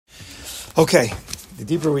Okay, the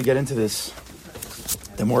deeper we get into this,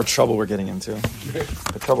 the more trouble we're getting into.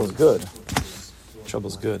 But trouble is good.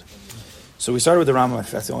 Trouble's good. So we started with the Rambam.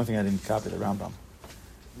 That's the only thing I didn't copy, the Rambam.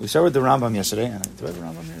 We started with the Rambam yesterday. Do I have a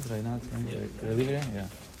Rambam here? Did I not? Did I leave it in? Yeah.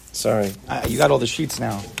 Sorry. You got all the sheets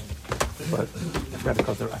now. But I forgot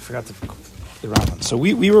to the Rambam. So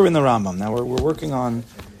we were in the Rambam. Now we're working on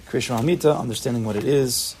Kriyas HaMapil, understanding what it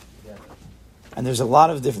is. And there's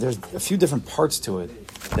there's a few different parts to it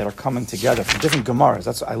that are coming together from different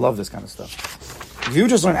Gemaras. I love this kind of stuff. If you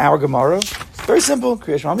just learn our Gemara, very simple,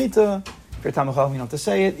 Kriyas HaMapil, you don't have to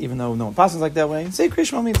say it, even though no one passes like that way. Say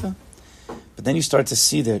Kriyas HaMapil. But then you start to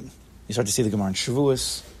see the Gemara in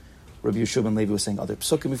Shavuos. Rabbi Yeshua ben Levi was saying other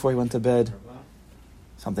psukim before he went to bed.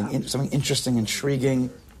 Something interesting, intriguing.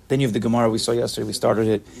 Then you have the Gemara we saw yesterday. We started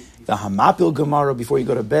it. The HaMapil Gemara before you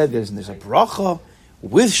go to bed. There's a bracha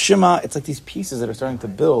with Shema. It's like these pieces that are starting to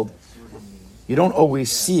build. You don't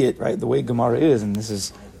always see it, right? The way Gemara is, and this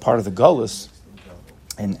is part of the Gullus.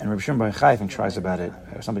 And Rabbi Shimon Bar Yochai, I think, tries about it.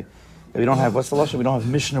 Or somebody. We don't have, what's the lashon? We don't have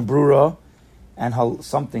Mishnah Brura and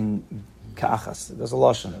something ka'achas. There's a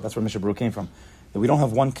lashon. That's where Mishnah Brura came from. That we don't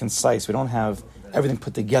have one concise. We don't have everything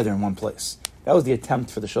put together in one place. That was the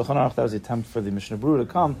attempt for the Shulchan Aruch. That was the attempt for the Mishnah Brura to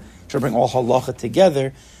come, to bring all halacha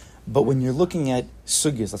together. But when you're looking at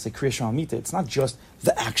sugyas, let's say Kriyas HaMapil, it's not just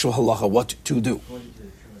the actual halacha, what to do.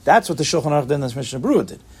 That's what the Shulchan Aruch did and the Mishnah Brura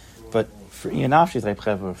did. But for Iyanavshi type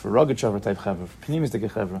chevra, for Rogachover type chevra, for Pnimis type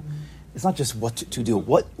chevra, it's not just what to do.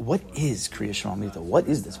 What is Kriyas HaMapil? What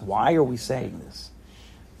is this? Why are we saying this?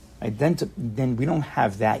 Right? Then we don't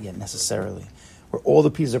have that yet necessarily, where all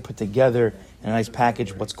the pieces are put together in a nice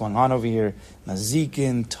package. What's going on over here?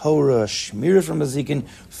 Mazikin, Torah, Shmira from Mazikin,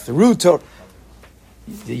 through Torah.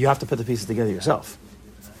 You have to put the pieces together yourself.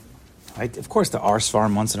 Right? Of course, there are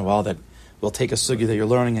svarim once in a while that will take a sugya that you're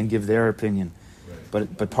learning and give their opinion.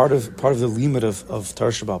 But part of the limit of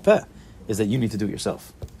Torah Shabbat Peh is that you need to do it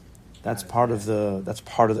yourself. It's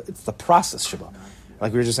the process Shabbat.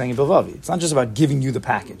 Like we were just saying in Bilvavi. It's not just about giving you the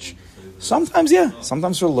package. Sometimes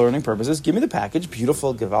for learning purposes, give me the package,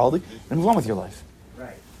 beautiful, givaldi, and move on with your life.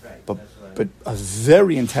 But a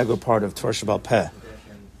very integral part of Torah Shabbat Peh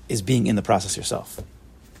is being in the process yourself.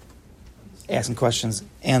 Asking questions,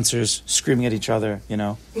 answers, screaming at each other,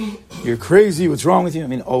 You're crazy, what's wrong with you? I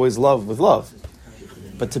mean, always love with love.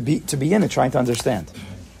 But to be in it, trying to understand.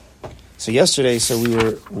 So yesterday,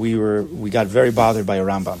 we got very bothered by a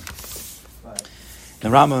Rambam. The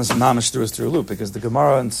Rambam's mamish threw us through a loop because the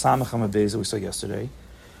Gemara in Samach HaMabez that we saw yesterday,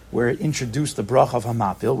 where it introduced the bracha of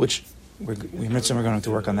HaMapil, which we're going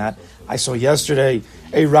to work on that. I saw yesterday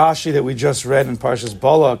a Rashi that we just read in Parshas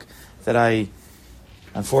Balak that I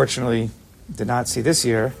unfortunately did not see this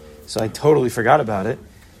year, so I totally forgot about it.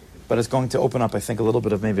 But it's going to open up, I think, a little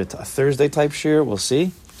bit of maybe a Thursday type shir. We'll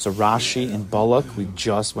see. So Rashi in Balak, we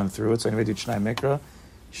just went through it. So anybody do Shnai Mikra?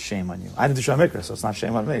 Shame on you. I didn't do Shnai Mikra, so it's not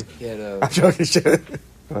shame on me. I'm joking.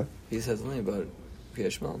 He said something about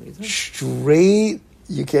Kriyas HaMapil. Straight,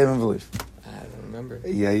 you can't even believe. I don't remember.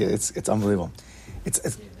 Yeah, it's unbelievable. It's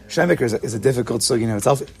Shnai Mikra is a difficult sugya in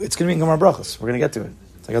itself. It's going to be in Gemara Brachos. We're going to get to it.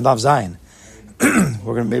 It's like a Daf Zayin.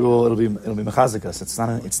 It'll be mechazikas.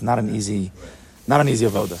 It's not an easy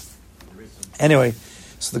avoda. Anyway,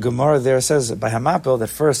 so the Gemara there says by HaMapil that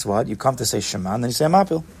first you come to say Shema and then you say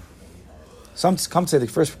HaMapil. Some come to say the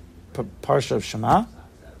first parsha of Shema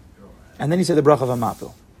and then you say the bracha of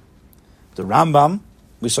HaMapil. The Rambam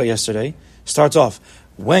we saw yesterday starts off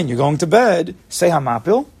when you're going to bed, say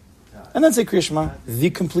HaMapil and then say Kriyas Shema, the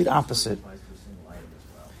complete opposite.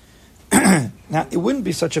 Now it wouldn't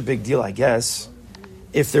be such a big deal, I guess,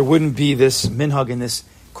 if there wouldn't be this minhag and this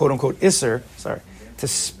quote-unquote isser, to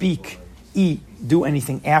speak, eat, do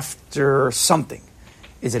anything after something.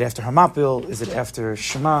 Is it after HaMapil? Is it after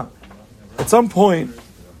Shema? At some point,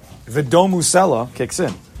 V'domu Sela kicks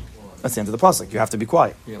in. That's the end of the pasuk. You have to be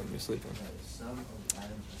quiet. Yeah, when you're sleeping.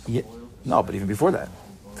 Yeah, no, but even before that.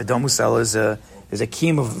 V'domu Sela is a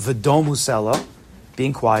kiyum of V'domu Sela,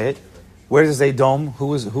 being quiet. Where does they dom?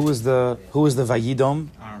 Who is the Vayidom?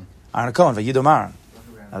 Aaron Cohen, Vayidom Aaron.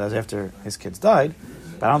 Now that was after his kids died,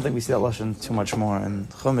 but I don't think we see that lashon too much more in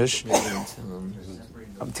Chumash.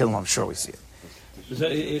 Until I'm sure we see it. So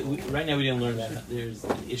right now we didn't learn that there's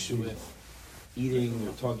an issue with eating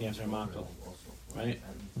or talking after HaMapil, right?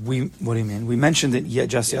 What do you mean? We mentioned it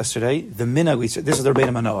just yesterday. The minhag this is the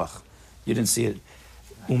Rebbeinu Manoach. You didn't see it.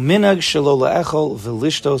 Uminhag shelo la'echol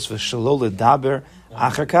v'lishtos v'shelo ledaber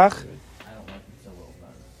achar kach.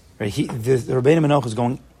 Right? The Rebbeinu Manoach is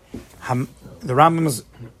going. The Rambam's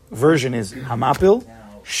version is HaMapil,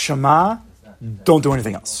 Shema, don't do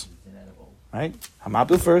anything else. Right?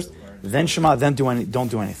 HaMapil first, then Shema, then don't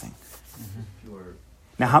do anything.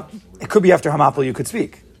 Now, it could be after HaMapil you could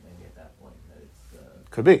speak.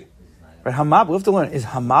 Could be. Right? HaMapil, we have to learn, is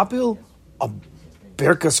HaMapil a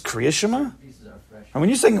Birkas Kriyas Shema? And when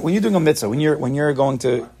you're doing a mitzvah, when you're going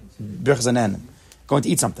to Birkas Anen, going to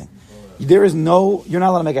eat something, you're not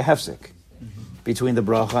allowed to make a hefsek between the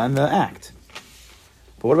bracha and the act.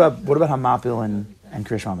 But what about HaMapil and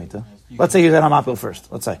Kriyas Shema? Let's say you said HaMapil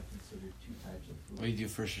first. Let's say. What you do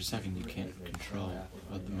first or second, you can't control.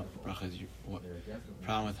 What the bracha is, what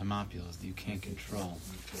problem with HaMapil is that you can't control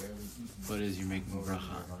what it is you're making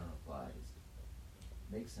bracha.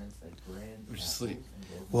 Which is sleep.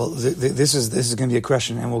 Well, this is going to be a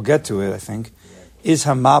question, and we'll get to it, I think. Is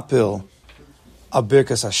HaMapil a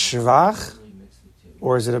Birkas HaShvach,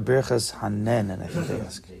 or is it a Birkas Hanen? And I think they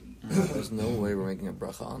ask. There's no way we're making a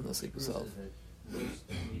bracha on the sleep itself.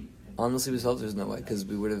 On the sleep itself, there's no way, because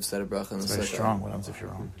we would have said a bracha on the It's very sukkah. strong. What happens if you're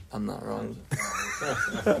wrong? I'm not wrong.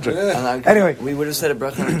 Anyway, we would have said a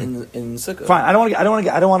bracha in sukkah. Fine. I don't want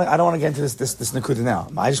to get into this nekuda now.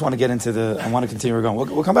 I just want to get into I want to continue going.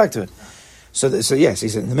 We'll come back to it. So yes, he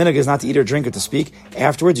said the minhag is not to eat or drink or to speak.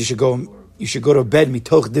 Afterwards, you should go to bed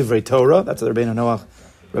mitoch divrei Torah. That's what Rabbeinu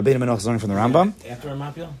Manoach is learning from the Rambam. After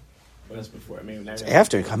HaMapil? Or that's before? I mean, It's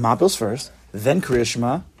after HaMapil's first, then Kriyas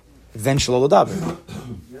Shema, then Shalol Adaber.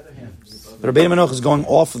 But Rabbeinu Manoach is going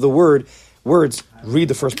off of the words. Read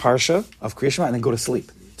the first parsha of Kriyas Shema and then go to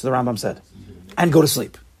sleep. So the Rambam said, and go to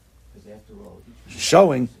sleep.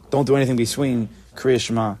 Showing don't do anything between Kriyas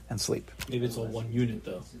Shema and sleep. Maybe it's all one unit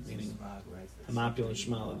though, meaning HaMapil and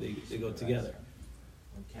Shema, they go together.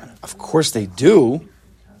 Of course they do.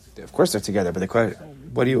 Of course they're together. But the question,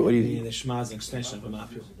 what do you? Meaning the Shema is an extension of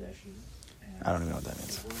HaMapil. I don't even know what that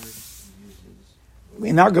means.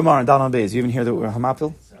 In our Gemara in Dalman Beis, you even hear the word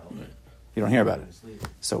HaMapil? You don't hear about it.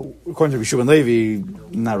 So according to Rishu and Levi,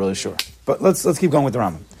 not really sure. But let's keep going with the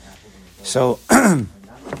Rambam. So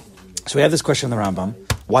so we have this question in the Rambam: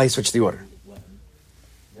 why he switched the order?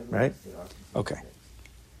 Right? Okay.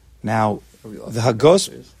 Now the Hagos.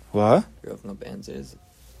 What? You're opening up answers.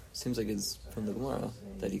 Seems like it's from the Gemara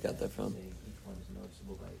that he got that from.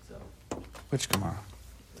 Which Gemara?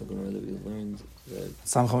 The Gemara that we learned that.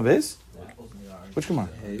 Samacham Beis? Which Gemara?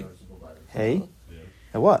 Hey?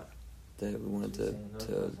 And what? That we wanted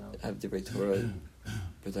to have Divrei Torah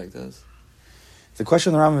protect us. The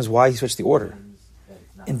question in the Rambam is why he switched the order.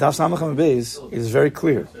 In Daf Samacham Beis, it is very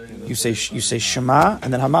clear. You say Shema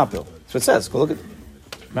and then HaMapil. That's what it says. Go look at.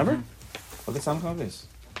 Remember? Look at Samacham Beis.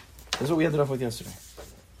 This is what we ended off with yesterday.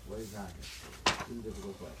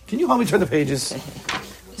 Can you help me turn the pages?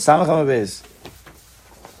 Samacham Beis.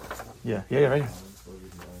 Yeah, right here.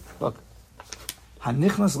 Look.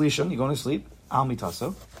 Hanichnas lishon, you're going to sleep. Al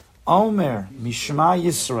mitaso. Omer mishma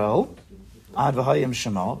Yisrael ad v'hayim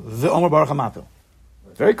shema v'omer baruch HaMapil.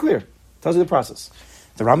 Very clear. Tells you the process.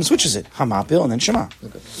 The Rambam switches it. HaMapil and then Shema.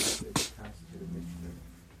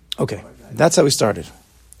 Okay. That's how we started.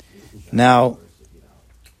 Now,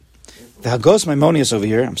 the Hagos Maimonius over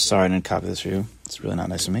here, I'm sorry I didn't copy this for you. It's really not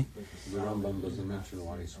nice of me. The Rambam doesn't mention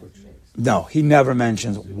why he switched. No, he never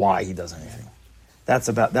mentions why he does anything. That's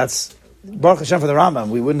Baruch Hashem for the Rambam.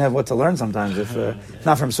 We wouldn't have what to learn sometimes if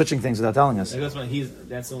not from switching things without telling us.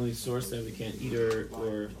 That's the only source that we can't eat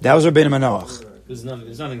or That was Rabbeinu Manoach.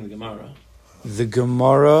 there's nothing in the Gemara. The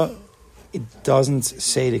Gemara, it doesn't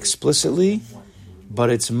say it explicitly, but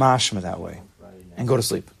it's mashma that way. And go to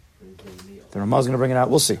sleep. The Ramah's going to bring it out.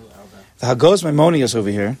 We'll see. The Hagos Maimonius over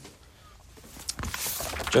here,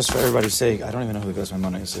 just for everybody's sake, I don't even know who the Hagos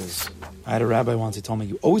Maimonius is. I had a rabbi once, he told me,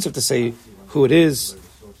 you always have to say who it is.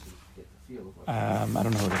 I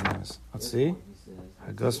don't know who his name is. Let's see.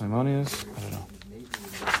 Hagos Maimonius. I don't know.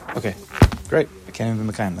 Okay, great. I can't even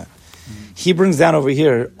make that. He brings down over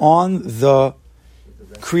here on the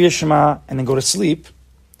Kriyas Shema and then go to sleep.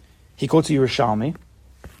 He quotes to Yerushalmi.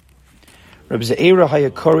 Rabbi Zeira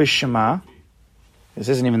Hayakori Shema. This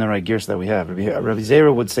isn't even the right gears that we have. Rabbi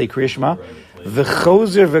Zeira would say Kriyas Shema.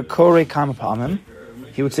 V'chozer v'korei kama pa'amim.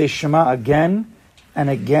 He would say Shema again and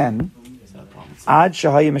again. Ad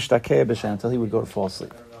shahayim ishtakei b'shen, until he would go to fall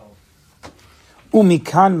asleep.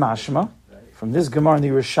 Umikan mashma. From this Gemara in the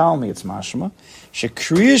Yerushalmi, it's mashma.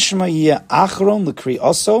 Shekriyas Shema yeh achron l'kri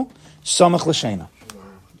oso samach l'shena.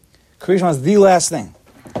 Kriyas Shema is the last thing.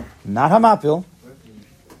 Not HaMapil.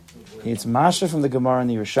 It's masha from the Gemara in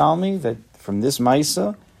the Yerushalmi, that from this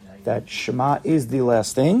Maisa, that Shema is the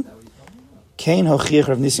last thing. Kain hochiach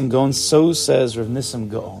Rav Nisim Gaon, so says Rav Nisim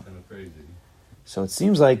Gaon. So it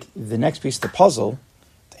seems like the next piece of the puzzle,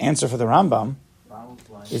 the answer for the Rambam,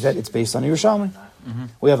 is that it's based on Yerushalmi. Mm-hmm.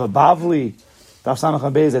 We have a Bavli, Daf Samach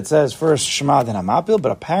Beis, that says first Shema then HaMapil,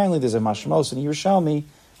 but apparently there's a Mashmos in Yerushalmi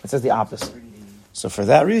that says the opposite. So for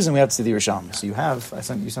that reason, we have to see the Yerushalmi. So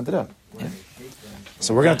you sent it out. Yeah.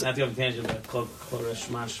 So we're going not to go on tangent, but Kol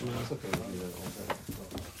Shema Shema.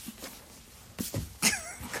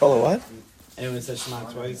 Kol what? Anyone says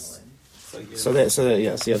Shema twice.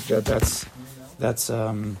 That's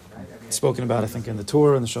spoken about, I think, in the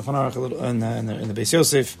Torah, in the Shulchan Aruch, a little, in the Beis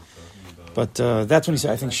Yosef. But that's when you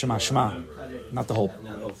say, I think, Shema, not the whole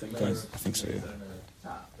thing. I think so, yeah.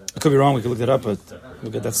 I could be wrong, we could look that up, but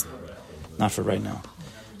that's not for right now.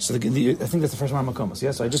 So I think that's the first one on Makomos.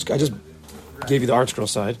 Yeah, so I just gave you the ArtScroll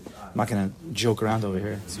side. I'm not going to joke around over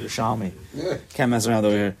here. It's Yerushalmi. Can't mess around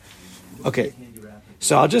over here. Okay.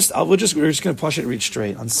 So we're just going to push it, read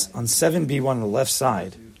straight on 7B1 on the left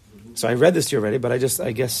side. So I read this to you already, but let's just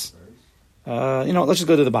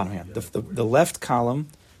go to the bottom here. The left column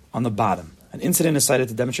on the bottom. An incident is cited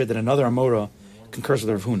to demonstrate that another Amora concurs with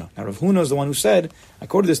Rav Huna. Now Rav Huna is the one who said, I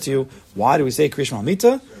quoted this to you, why do we say Kriyas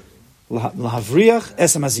Malmita? Lahavriach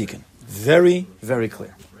esem azikin. Very, very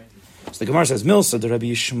clear. So the Gemara says, Milsa, the Rabbi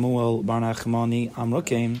Shmuel bar Nachmani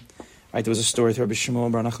Amrokeim. Right, there was a story to Rabbi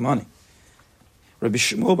Shmuel bar Nachmani. Rabbi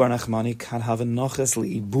Shmuel bar Nachmani can have a noches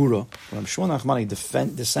liibura. Rabbi Shmuel bar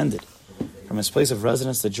Nachmani descended from his place of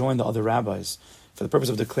residence to join the other rabbis for the purpose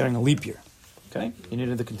of declaring a leap year. Okay, you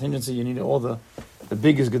needed the contingency, you needed all the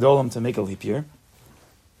biggest gedolim to make a leap year.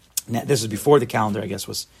 Now, this is before the calendar, I guess,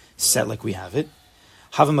 was set like we have it.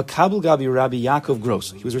 Have a makabel gabi Rabbi Yaakov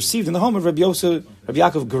Grossa. He was received in the home of Rabbi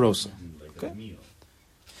Yaakov Grossa. Okay.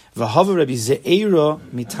 V'hava Rabbi Zeira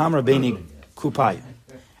mitam Rabbeini Kupaya.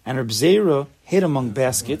 And Rabbi Zeira hid among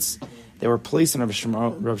baskets. They were placed in Rabbi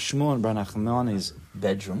Shmuel and Bar Nachmani's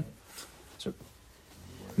bedroom. So,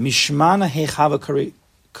 Mishmana hechava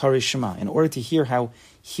kari Shema, in order to hear how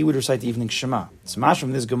he would recite the evening Shema. It's mash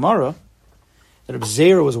from this Gemara that Rabbi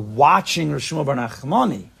Zeira was watching Rabbi Shmuel Bar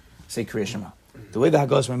Nachmani say Kriyas Shema. The way the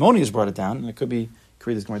Haggadah Maimonides brought it down, and it could be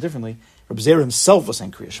read this Gemara differently, Rabbi Zeira himself was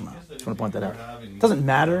saying Kriyas Shema. I just want to point that out. It doesn't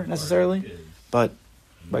matter necessarily, but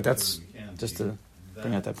that's just to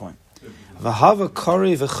bring out that point. V'hava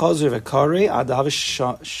kari v'chazir v'kari adav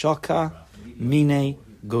shaka mine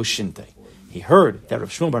goshinte. He heard that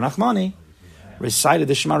Rabbi Shmuel Bar Nachmani recited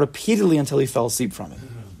the Shema repeatedly until he fell asleep from it.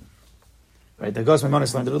 Right? The Haggadah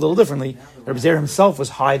Maimonides learned it a little differently. Rabbi Zeira himself was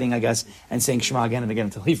hiding, I guess, and saying Shema again and again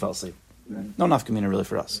until he fell asleep. No nafkamina really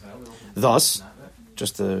for us. Thus,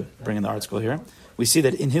 just to bring in the ArtScroll here, we see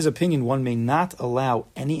that in his opinion, one may not allow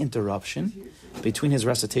any interruption between his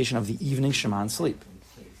recitation of the evening Shema and sleep.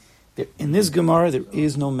 In this Gemara, there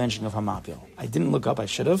is no mention of HaMapil. I didn't look up, I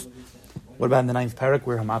should have. What about in the 9th parak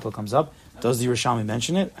where HaMapil comes up? Does the Yerushalmi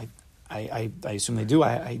mention it? I assume they do.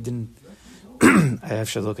 I didn't. I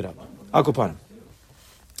should look it up. Al Kupanim.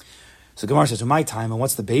 So Gemara says, to my time, and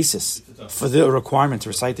what's the basis for the requirement to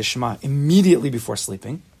recite the Shema immediately before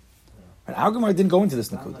sleeping? Right, our Gemara didn't go into this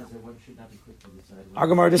Nakuda. Our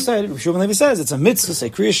Gemara just said, Shulchan Levi says, it's a mitzvah, say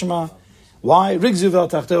Kriyas Shema. Why? Rigzu vel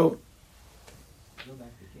tachto.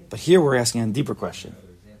 But here we're asking a deeper question,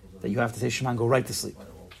 that you have to say Shema and go right to sleep.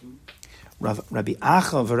 Rabbi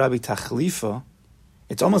Acha v'Rabbi Tachlifa,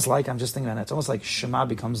 it's almost like, I'm just thinking about it, it's almost like Shema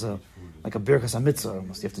becomes like a birkas mitzvah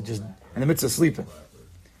almost. You have to just, and the mitzvah is sleeping.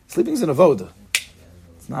 Sleeping is an avoda.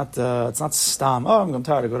 It's not stam. Oh, I'm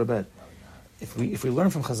tired. I go to bed. If we learn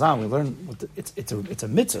from Chazal, we learn it's a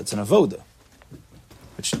mitzvah. It's an avoda,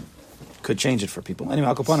 which could change it for people. Anyway,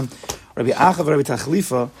 I'll go upon him. Rabbi Achav, Rabbi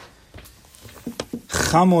Tachlifa,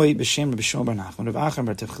 Chamoy b'shem Rabbi Shmuel bar Nachman. Rabbi Achav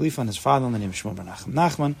bar Tachlifa and his father in the name of Shmuel bar Nachman.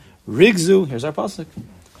 Nachman Rigzu. Here's our pasuk.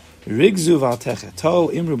 Rigzu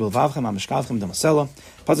v'altecheto imru b'lvavchem amishkavchem demasela.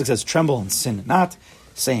 Pasuk says, tremble and sin not.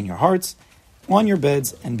 Say in your hearts, on your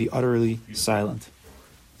beds, and be utterly silent.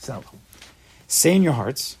 Say in your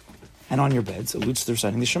hearts and on your beds alludes to the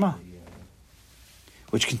reciting the Shema,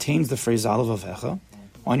 which contains the phrase Alav Avecha,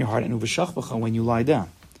 on your heart, and Uveshachbacha when you lie down.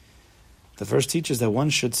 The verse teaches that one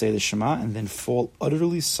should say the Shema and then fall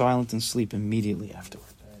utterly silent and sleep immediately afterward.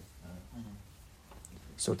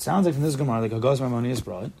 So it sounds like from this Gemara, like Haggadah Maimonides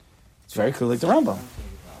brought it, it's very clear like the Rambam,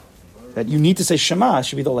 that you need to say Shema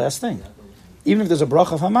should be the last thing. Even if there's a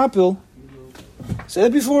bracha of HaMapil, say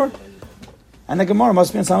it before. And the Gemara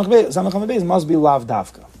must be in Samach Beis, must be Lav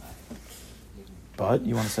Davka. But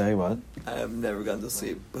you want to say what? I have never gone to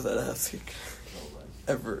sleep without asking.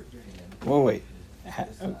 Ever. Well, wait.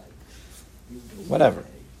 Whatever.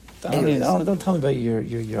 Don't tell me about your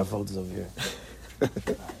avodas over here.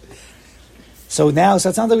 So it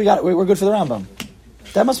sounds like we're good for the Rambam.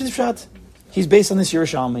 That must be the pshat. He's based on this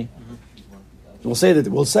Yerushalmi. We'll say that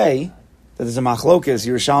there's a machlokas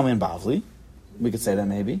Yerushalmi and Bavli. We could say that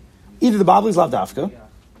maybe. Either the Bavli is Lav Dafka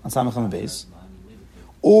on Samach Beis,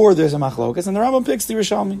 or there's a machlokas and the Rambam picks the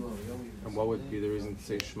Yerushalmi. And what would be the reason to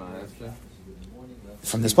say Shema after?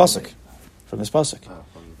 From this pasuk. From the pasuk.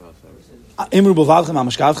 From the pasuk. Imru b'vavchem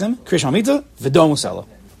amashkavchem, kriyish malmita, v'dom usela.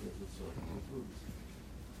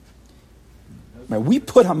 We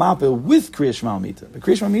put HaMapil with kriyish malmita, but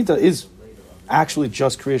kriyish malmita is actually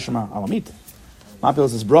just kriyish malmita. HaMapil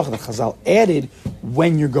is this bracha that Chazal added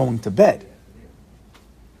when you're going to bed.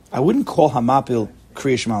 I wouldn't call HaMapil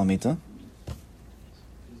kriyish malmita.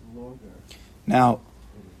 Now,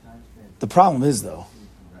 the problem is though,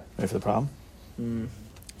 ready for the problem?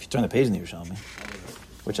 If you turn the page in the Yerushalmi,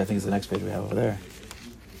 which I think is the next page we have over there.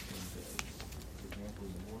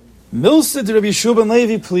 Milsa de Rabbi Yeshua ben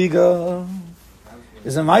Levi pliga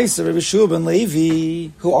is a ma'aser Rabbi Yeshua ben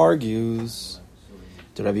Levi who argues.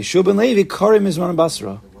 The Rabbi Yeshua ben Levi karim is one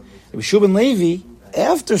basra. Rabbi Yeshua ben Levi,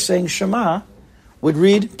 after saying Shema, would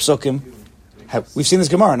read psukim. We've seen this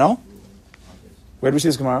Gemara, no? Where did we see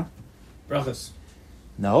this Gemara? Brachos.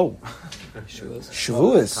 No.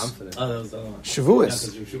 Shavuos. Oh, that was the other one.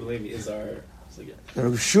 Shavuos. Yeah, because Rabbi Levi is our... The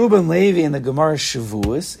Rabbi Yeshua ben Levi in the Gemara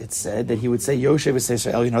Shavuos, it said that he would say Yoshev would say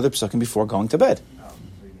Israel and other psukim before going to bed.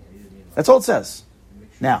 That's all it says.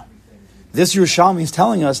 Now, this Yerushalmi is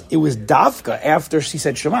telling us it was Davka after she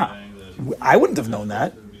said Shema. I wouldn't have known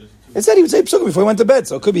that. It said he would say psukim before he went to bed,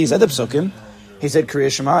 so it could be he said the psukim. He said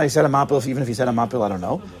Kriyas Shema. He said HaMapil. Even if he said HaMapil, I don't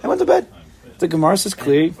know. I went to bed. The Gemara says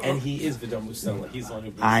clear. And he is V'dom Musela. He's the one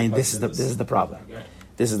who... This is the problem.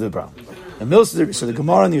 This is the problem. So the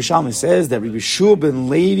Gemara in the Yerushalmi says that Rabbi Yeshua ben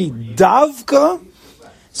Levi Davka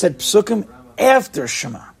said psukim after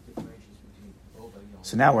Shema.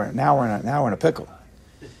 So now we're in a pickle.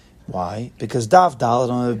 Why? Because Dav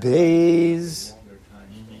Dalet on the Beis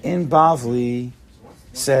in Bavli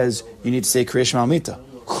says you need to say Kriyas Malmita.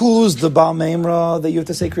 Who's the Baal Meimra that you have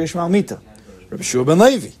to say Kriyas Malmita? Rabbi Yeshua ben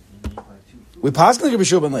Levi. We pass like Rabbi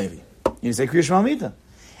Yeshua ben Levi. You need to say Kriyas Malmita.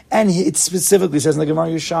 And it specifically says in the Gemara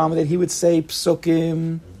Yerushalmi that he would say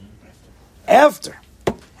psukim after.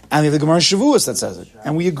 And we have the Gemara Shavuos that says it.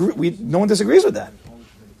 And we agree. No one disagrees with that.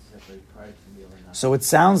 So it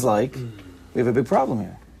sounds like we have a big problem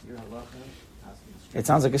here. It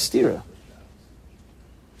sounds like a stira.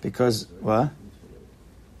 Because, what?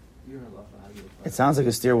 It sounds like a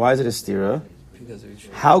stira. Why is it a stira?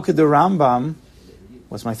 How could the Rambam,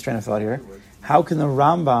 what's my train of thought here? How can the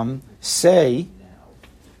Rambam say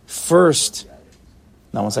first,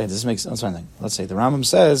 no, one second, this makes one second. Let's say the Rambam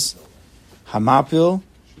says HaMapil,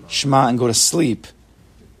 Shema, and go to sleep.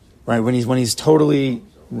 Right, when he's totally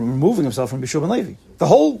removing himself from Rabbi Yeshua ben Levi. The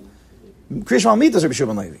whole Kriyas Malmita is Rabbi Yeshua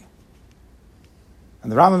ben Levi.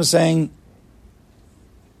 And the Rambam is saying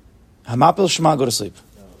HaMapil, Shema, go to sleep.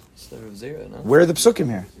 Where are the psukim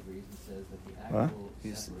here? What?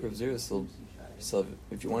 Rav Zera still,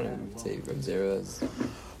 if you want to say Rav Zera as...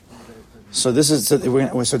 So this is we're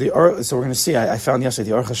going to see. I found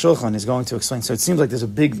yesterday the Aruch HaShulchan is going to explain. So it seems like there's a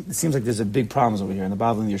big problems over here in the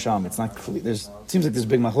Bavli and the Yerushalmi. It's not clear. It seems like there's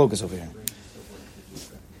big machlokas over here.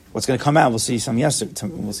 What's going to come out? We'll see some yesterday.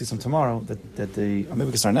 We'll see some tomorrow. Maybe we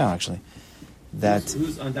can start now. Actually,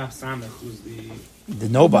 who's on Daf Samech? Who's the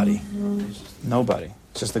nobody? Nobody.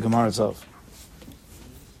 It's just the Gemara itself.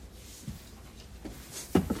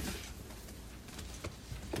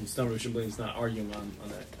 Still, Rosh Hashanah is not arguing on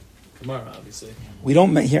that. Tomorrow, obviously. We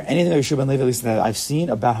don't hear anything of Yeshua ben Levi, at least that I've seen,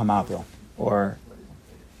 about HaMapil.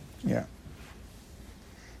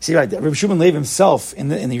 See, right, Rabbi Yeshua ben Levi himself, in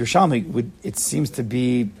the Yerushalmi, it seems to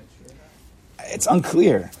be, it's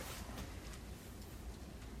unclear.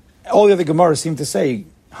 All the other Gemaras seem to say,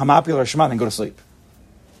 HaMapil or Shema, then go to sleep.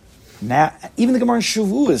 Now, even the Gemara in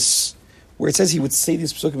Shavuos, where it says he would say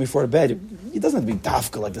these psukim before bed, it doesn't have to be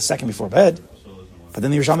dafka like the second before bed. But then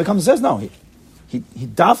the Yerushalmi comes and says, no, he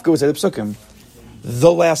dafka was at the psukim,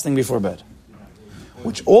 the last thing before bed,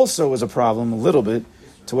 which also was a problem a little bit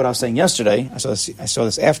to what I was saying yesterday. I saw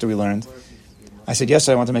this after we learned. I said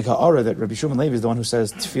yesterday I want to make ha'ara that Rabbi Yeshua ben Levi is the one who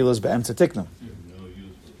says tefillah is be'emtza tiknum.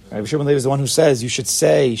 Rabbi Yeshua ben Levi is the one who says you should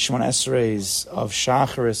say Shemona Esreis of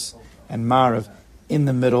Shacharis and Marav in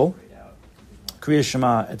the middle, Kriyas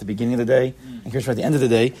Shema at the beginning of the day, and Kriyas Shema at the end of the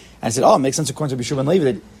day. And I said, it makes sense according to Rabbi Yeshua ben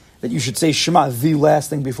Levi that you should say Shema the last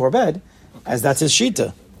thing before bed, as that's his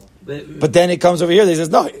shita. But then it comes over here, he says,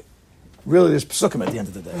 no, really there's psukim at the end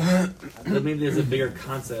of the day. But maybe there's a bigger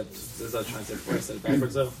concept, as I was trying to say before I said it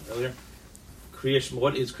backwards though, earlier.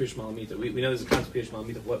 What is Kriyas Malamita? We know there's a concept of Kriyas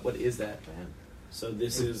Malamita. What is that? So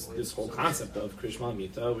this is this whole concept of Kriyas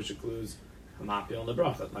Malamita, which includes HaMapil and the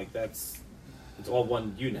bracha. Like it's all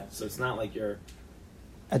one unit. So it's not like you're...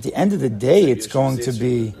 At the end of the day, it's going to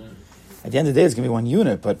be... At the end of the day, it's going to be one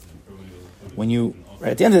unit, but when you...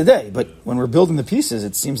 Right, at the end of the day, but when we're building the pieces,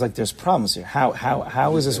 it seems like there's problems here.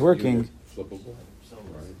 How is this working? flippable,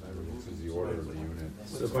 right? This is the order of the unit.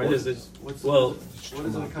 So the point is, what does it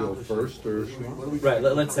HaMapil accomplish? first or Shema? right?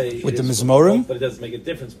 Let's say With it the is- Mizmorim? but it doesn't make a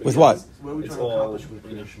difference. With what? What are we It's trying to all, accomplish with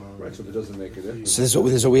you know, Kriyas Shema? Right, so if it doesn't make it in. So this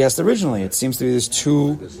is what we asked originally. It seems to be there's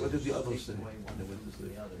two. What did the others say?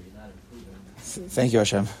 Thank you,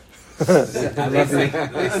 Hashem. I'm saying,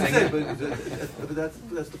 but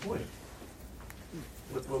that's the point.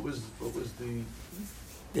 What was the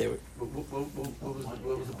Yeah, what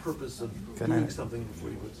was the purpose of Good doing night. something before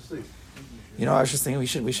you went to sleep? You know, I was just thinking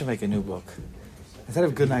we should make a new book. Instead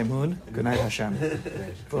of Good Night Moon, Good Night Hashem.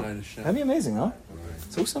 Book. That'd be amazing, no?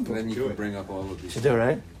 So simple. And then you can bring up all of these. Should do,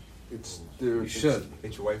 right? It's there. You should.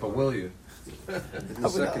 But will you? In the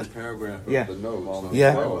second paragraph of Yeah. the notes. On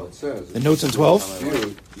Yeah. 12, it says The notes in 12?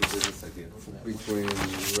 dispute between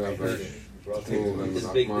Rabbi Shmuel and This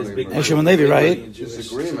big Nachmani And Shimon Levi, right?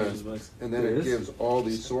 disagreement, and then it gives all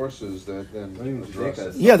these sources that then address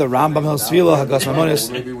it. Yeah, the Rambam Hil Svila, Hagas Well, Mamonis.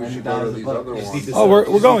 maybe we should go to these other ones. Oh,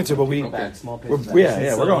 we're going to, but we. Okay.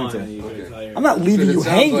 We're going to. Okay. I'm not leaving But it you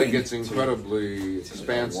sounds like hanging. it's incredibly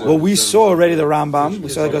expansive. Well, we saw already the Rambam. We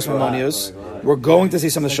saw Hagas Mamonis. We're going to see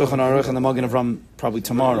some of the Shulchan Aruch and the Magen Avram probably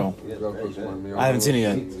tomorrow. I haven't seen it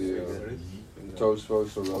yet.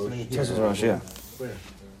 Tosfos or Rosh. Tosfos Rosh, yeah.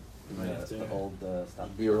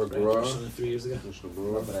 Bir Hagara. 3 years ago.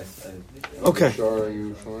 Okay. Shara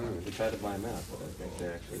Yerushalayim.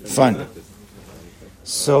 Fine.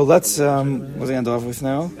 So let's. What was I end off with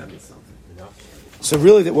now? So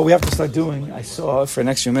really, what we have to start doing, I saw for the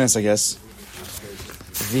next few minutes, I guess.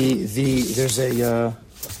 There's an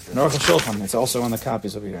Aruch HaShulchan. It's also on the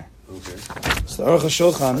copies over here. Okay. So the Aruch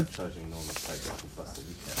HaShulchan.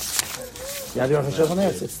 Yeah, the Aruch HaShulchan there.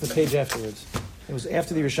 It's the page afterwards. It was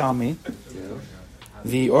after the Yerushalmi. Yeah.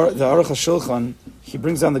 The Aruch HaShulchan, he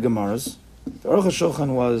brings down the Gemaras. The Aruch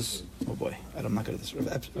HaShulchan was, oh boy, I'm not good at this.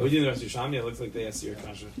 Are we doing the rest of Shami? It looks like they asked your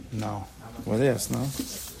kasha. No. Well, yes, no.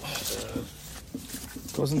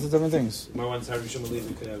 Goes into different things. My one time, Shimon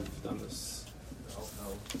Levi could have done this.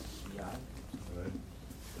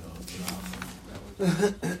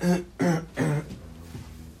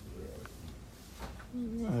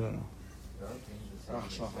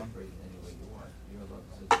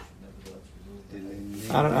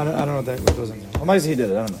 I don't know. I don't know what that goes into. Well, maybe he did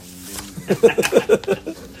it. I don't know.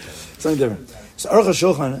 Something different. So Aruch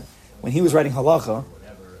HaShulchan, when he was writing halacha,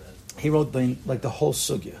 he wrote the whole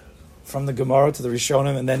sugya, from the Gemara to the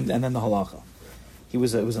Rishonim, and then the halacha. He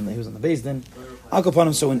was on the Beis Din. Al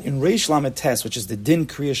Kapanim. So in Reish Lamed Tes, which is the Din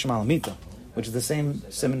Kriyas Shema Lamita, which is the same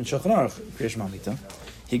siman in Shulchan Aruch, Kriyas Shema Lamita,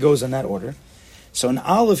 he goes in that order. So in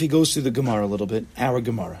Aleph, he goes through the Gemara a little bit, our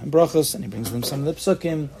Gemara, and Brachos, and he brings them some of the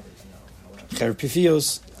Psukim, Cher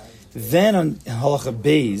Pifios. Then on Halacha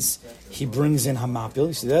Beis, he brings in HaMapil.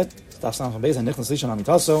 You see that? Daf Sam Beis and Nichnas Lishon Amit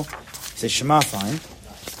also. He says Shema, fine.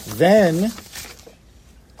 Then,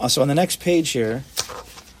 also on the next page here,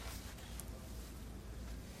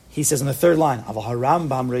 he says in the third line, Aval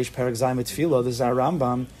HaRambam Reish Perek Zayim Tefillah. This is our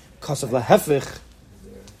Rambam, Kosav Lahefich.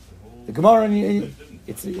 The Gemara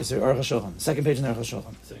it's the Aruch HaShulchan, second page in the Aruch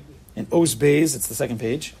HaShulchan. In Os Beis, it's the second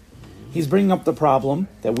page. He's bringing up the problem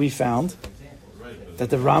that we found, that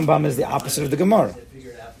the Rambam is the opposite of the Gemara.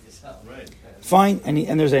 Fine,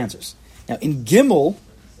 and there's answers. Now in Gimel,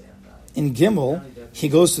 he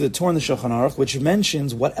goes to the Torah in the Shulchan Aruch, which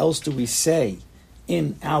mentions what else do we say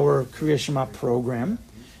in our Kriyas Shema program,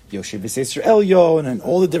 Yoshev B'Seis Elyo, and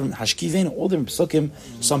all the different Hashkivein, all the different psukim,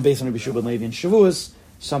 some based on Rabbi Shua ben Levi and Shavuos,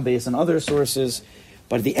 some based on other sources.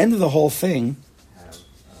 But at the end of the whole thing,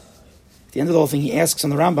 he asks on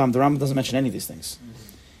the Rambam doesn't mention any of these things.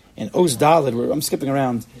 In Os Daled, I'm skipping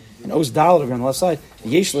around, in Os Daled over on the left side,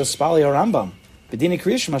 Yesh L'Spali Rambam, B'dini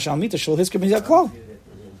Kriyas Shema Shal Mita Shul Hisker B'Zak Klal.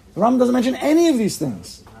 The Rambam doesn't mention any of these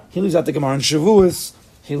things. He leaves out the Gemara and Shavuos,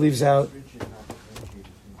 he leaves out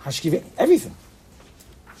Hashkiv, everything.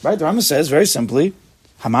 Right? The Rambam says very simply,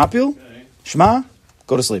 HaMapil, Shema,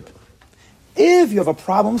 go to sleep. If you have a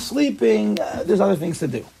problem sleeping, there's other things to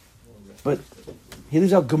do. But he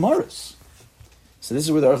leaves out Gemaras. So this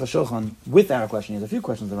is where the Aruch HaShulchan, with our question, he has a few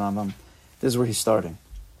questions of the Rambam. This is where he's starting.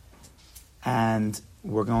 And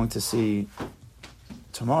we're going to see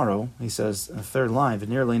tomorrow, he says in the third line,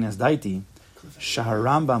 V'nir leinas daiti, Shahar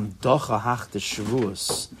Rambam docha hach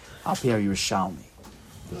Shavuos, Apir Yerushalmi.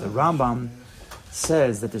 The Rambam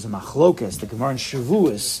says that there's a machlokes, the Gemara in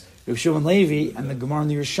Shavuos, Rabbi Shua ben Levi, and the Gemara in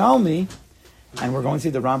the Yerushalmi, and we're going to see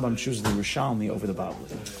the Rambam choose the Yerushalmi over the Bible.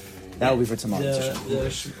 That will be for tomorrow.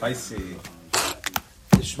 I see.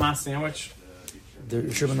 The Shema sandwich. The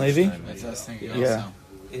Rabbi Shua ben Levi? That's what I was thinking Yeah. also.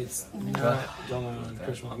 It's not going on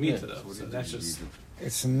Krishma Amita though, so that's just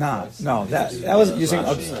It's not. No, that was you saying.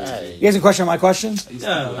 You guys a question on my question?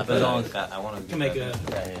 Yeah, But I want to can make a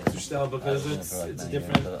style because it's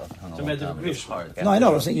different. No, I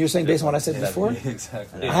know. You're saying based on what I said before.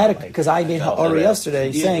 Exactly. I had because I made Ori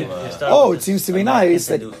yesterday saying, "Oh, it seems to be nice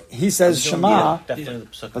that he says Shema,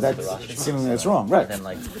 but that's seemingly that's wrong, right? It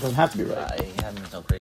doesn't have to be right."